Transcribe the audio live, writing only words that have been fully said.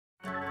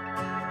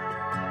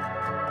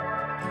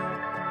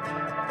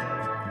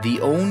The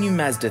all-new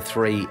Mazda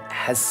 3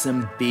 has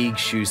some big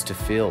shoes to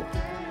fill.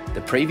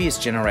 The previous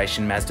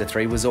generation Mazda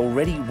 3 was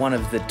already one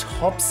of the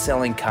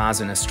top-selling cars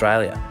in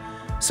Australia.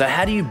 So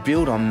how do you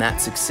build on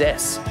that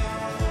success?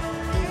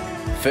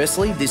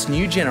 Firstly, this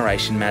new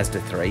generation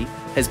Mazda 3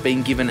 has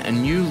been given a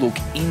new look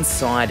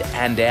inside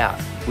and out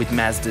with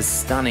Mazda's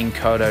stunning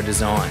Kodo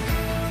design.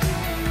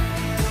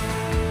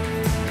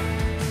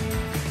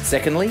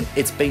 Secondly,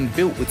 it's been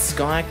built with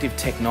SkyActiv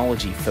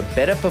technology for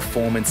better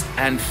performance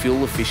and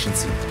fuel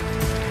efficiency.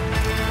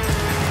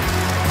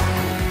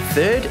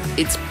 Third,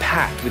 it's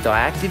packed with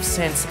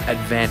iActiv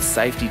advanced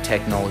safety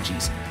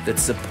technologies that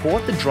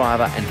support the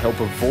driver and help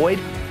avoid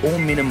or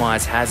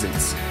minimise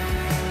hazards.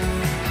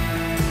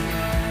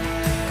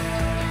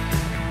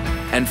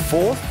 And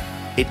fourth,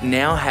 it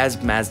now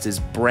has Mazda's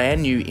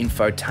brand new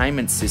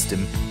infotainment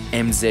system,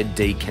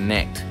 MZD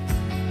Connect.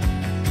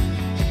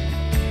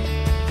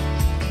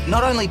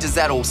 Not only does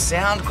that all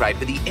sound great,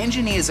 but the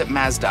engineers at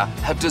Mazda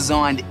have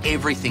designed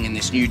everything in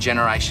this new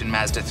generation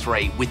Mazda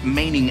 3 with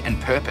meaning and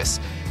purpose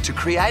to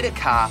create a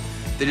car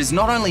that is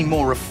not only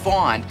more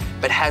refined,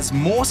 but has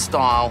more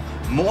style,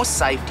 more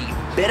safety,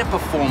 better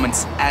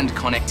performance and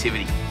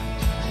connectivity.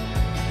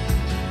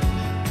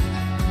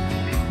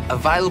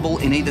 Available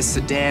in either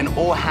sedan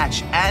or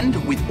hatch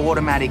and with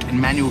automatic and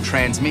manual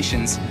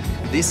transmissions,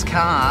 this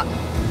car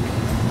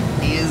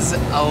is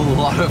a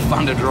lot of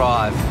fun to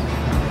drive.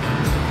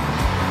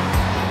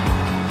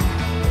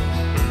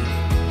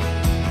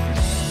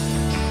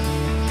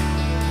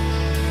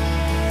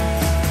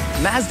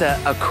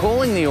 Mazda are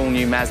calling the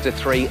all-new Mazda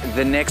 3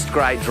 the next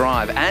great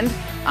drive, and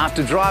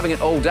after driving it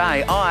all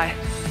day, I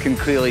can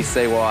clearly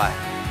see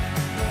why.